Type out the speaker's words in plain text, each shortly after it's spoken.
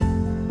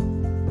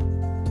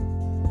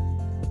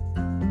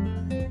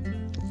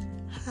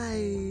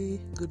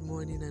good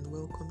morning, and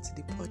welcome to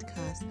the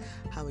podcast.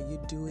 How are you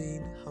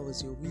doing? How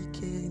was your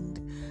weekend?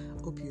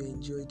 Hope you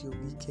enjoyed your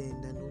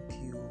weekend and hope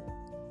you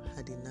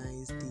had a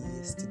nice day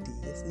yesterday.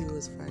 Yesterday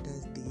was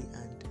Father's Day,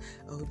 and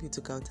I hope you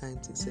took out time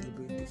to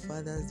celebrate the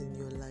fathers in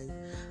your life,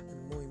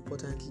 and more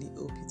importantly,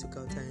 hope you took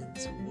out time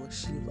to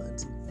worship and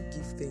to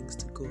give thanks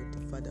to God,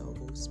 the Father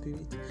of all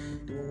Spirit,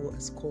 the one who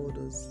has called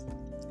us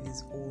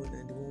His own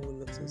and the one who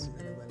loves us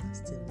with an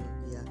everlasting love.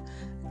 Yeah,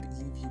 I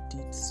believe you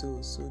did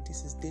so. So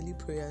this is Daily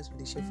Prayers with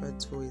the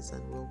Shepherd's Voice,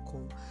 and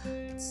welcome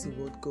to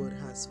what God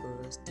has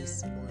for us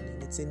this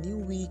morning. It's a new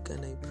week,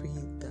 and I pray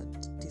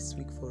that this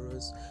week for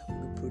us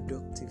will be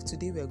productive.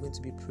 Today we are going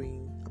to be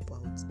praying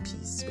about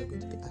peace. We are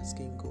going to be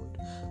asking God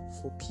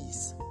for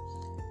peace.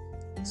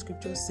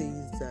 Scripture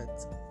says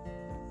that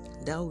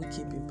thou will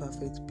keep in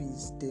perfect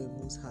peace them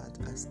whose heart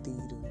are stayed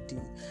on thee.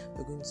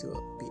 We're going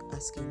to be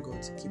asking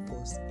God to keep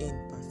us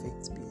in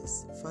perfect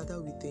peace.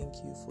 Father, we thank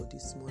you for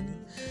this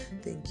morning.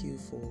 Thank you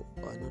for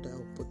another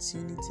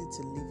opportunity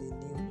to live a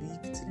new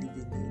week, to live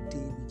a new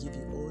day. We give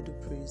you all the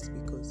praise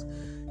because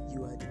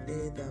you are the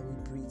air that we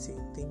breathe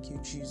in. Thank you,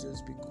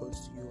 Jesus,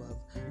 because you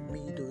have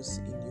made us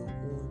in your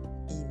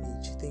own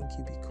image. Thank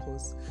you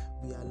because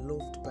we are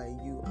loved by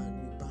you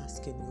and we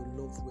bask in your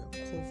love. We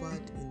are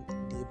covered in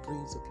the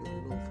embrace of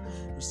your love.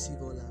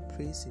 Receive all our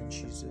praise in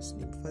Jesus'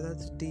 name. Father,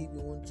 today we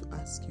want to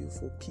ask you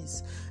for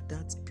peace.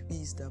 That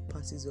peace that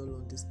passes all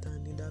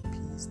understanding, that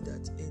peace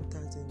that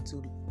enters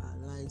into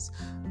our lives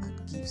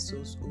and gives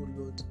us, oh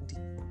Lord,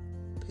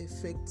 the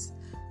perfect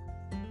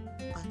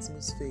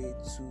atmosphere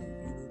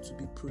to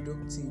be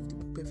productive,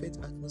 the perfect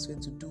atmosphere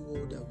to do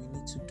all that we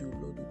need to do.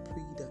 Lord, we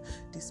pray that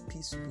this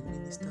peace will be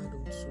ministered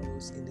unto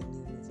us in the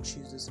name of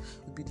Jesus.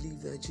 We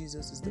believe that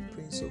Jesus is the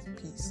Prince of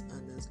Peace,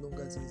 and as long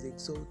as He is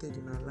exalted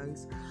in our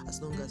lives,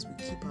 as long as we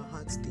keep our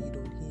hearts stayed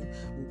on Him,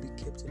 we'll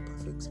be kept in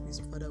perfect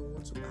peace. Father, we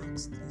want to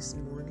ask this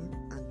morning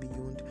and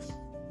beyond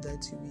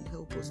that you will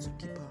help us to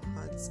keep our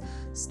hearts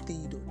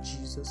stayed on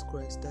Jesus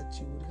Christ, that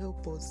you will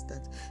help us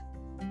that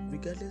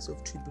regardless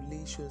of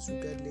tribulations,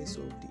 regardless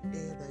of the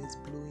air that is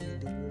blowing in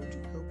the world,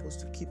 you help us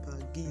to keep our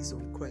gaze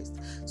on Christ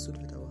so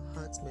that our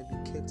hearts may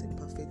be kept in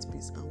perfect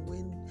peace. And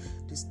when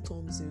the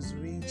storms is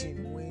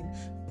raging, when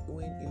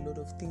a lot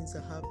of things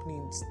are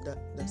happening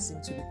that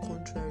seem to be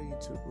contrary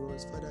to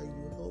us, Father,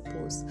 you help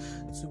us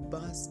to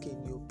bask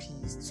in your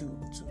peace, to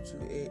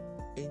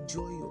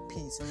enjoy your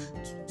peace,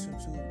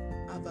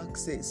 to have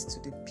access to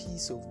the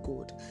peace of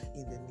God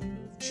in the name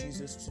of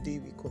Jesus. Today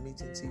we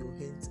commit into your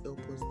hands. Help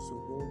us to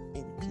walk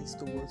in peace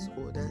towards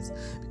others,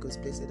 because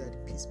blessed are the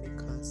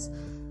peacemakers.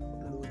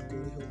 Lord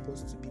God, help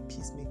us to be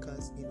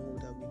peacemakers in all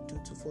that we do,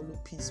 to follow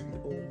peace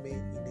with all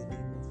men in the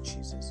name of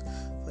Jesus.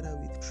 Father,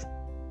 we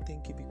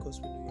thank you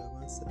because we know you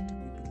have answered.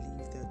 We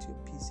believe that your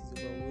peace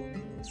is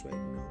overwhelming us right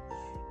now.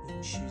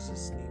 In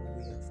Jesus' name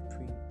we have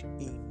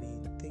prayed.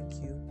 Amen. Thank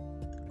you.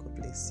 God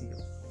bless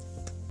you.